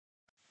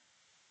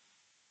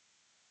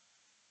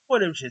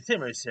Footage is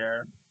Timmers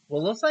here.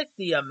 Well, it looks like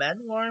the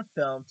Mandalorian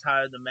film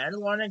titled The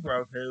Mandalorian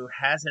Grogu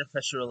has an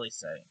official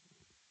release date.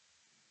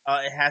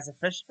 It has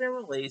officially been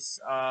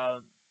released,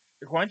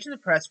 according to the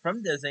press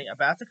from Disney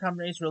about the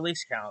company's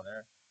release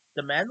calendar.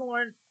 The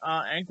Mandalorian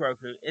and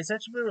Grogu is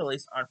set to be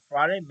released on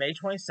Friday, May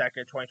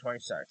 22nd,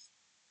 2026.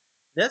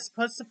 This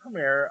puts the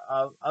premiere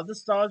of the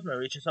Star Wars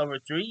movie just over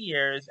 3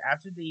 years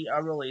after the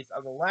release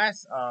of the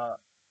last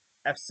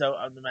episode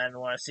of The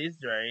Mandalorian Season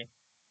 3.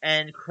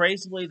 And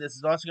crazily, this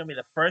is also going to be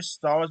the first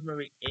Star Wars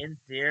movie in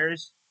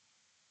theaters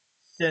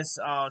since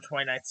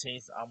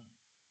 2019's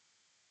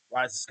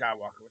Rise of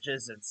Skywalker, which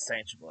is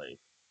insane to believe.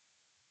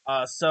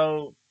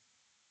 So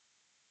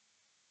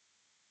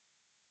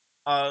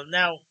uh,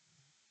 now,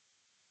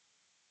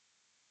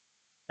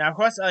 now of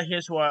course,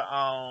 here's what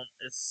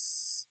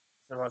it's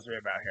supposed to be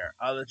about here.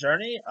 The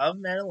journey of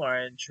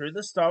Mandalorian through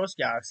the Star Wars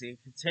galaxy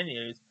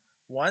continues.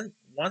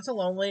 Once a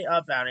lonely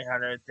bounty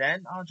hunter,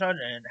 then on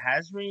Jordan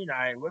has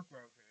reunited with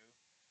Grogu.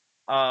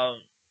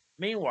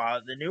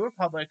 Meanwhile, the New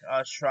Republic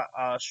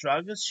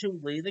struggles to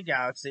lead the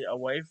galaxy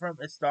away from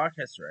its dark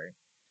history.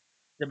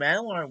 The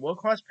Mandalorian will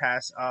cross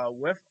paths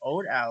with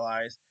old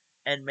allies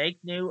and make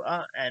new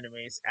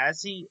enemies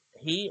as he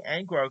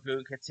and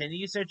Grogu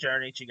continues their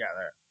journey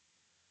together.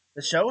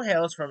 The show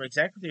hails from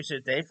executive producer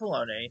Dave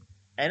Filoni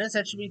and is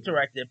said to be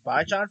directed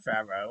by Jon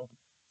Favreau.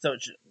 So,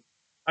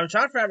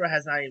 Jon Favreau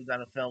has not even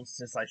done a film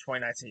since like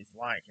 2019's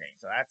Lion King,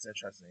 so that's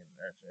interesting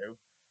there too.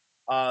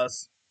 Uh,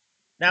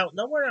 Now,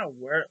 no one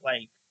where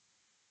like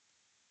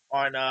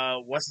on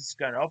what's this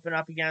going to open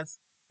up against,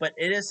 but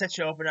it is set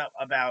to open up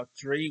about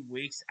 3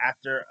 weeks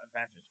after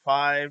Avengers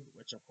 5,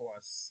 which of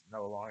course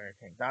no longer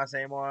King Dots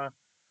anymore.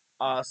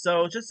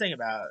 So just think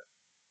about it.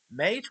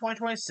 May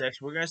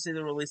 2026, we're going to see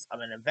the release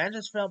of an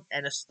Avengers film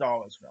and a Star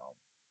Wars film.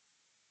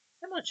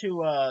 Similar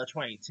to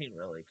 2018,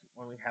 really,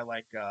 when we had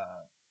like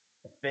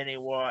Infinity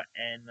War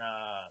and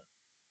the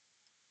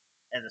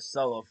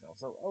solo film.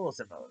 So a little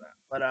similar to that.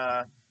 But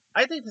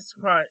I think this is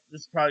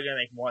probably gonna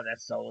make more than that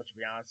solo, to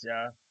be honest.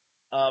 Yeah.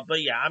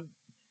 But yeah, I'm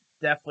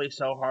definitely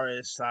so hard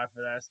excited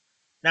for this.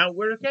 Now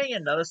we're getting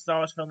another Star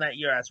Wars film that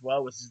year as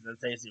well, which is the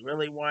Daisy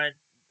Ridley one.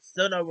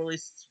 Still no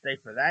release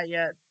date for that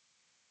yet,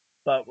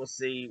 but we'll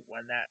see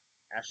when that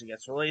actually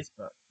gets released.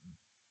 But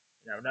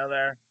you never know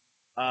there.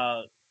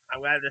 Uh, I'm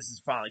glad this is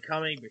finally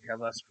coming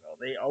because let's go.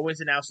 They always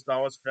announce Star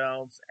Wars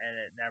films and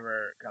it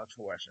never comes to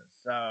fruition.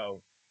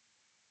 So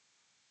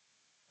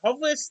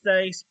hopefully it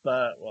stays,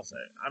 but we'll see.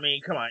 I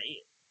mean, come on.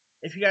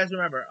 If you guys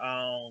remember,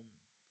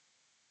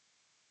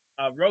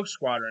 Rogue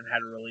Squadron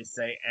had a release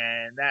date,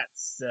 and that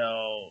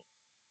still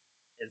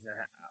isn't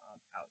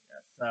out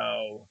yet.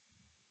 So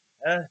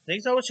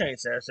things always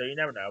change there, so you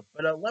never know.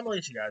 But let me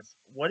leave you guys.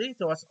 What are your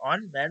thoughts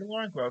on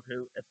Mandalorian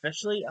Grogu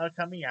officially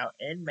coming out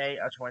in May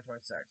of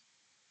 2026?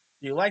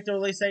 Do you like the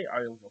release date?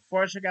 Are you looking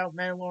forward to check out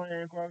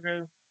Mandalorian and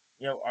Grogu?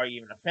 Are you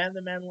even a fan of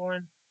the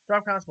Mandalorian?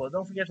 Drop comments below.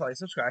 Don't forget to like,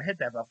 subscribe, hit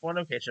that bell for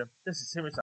notification. This is Timmy.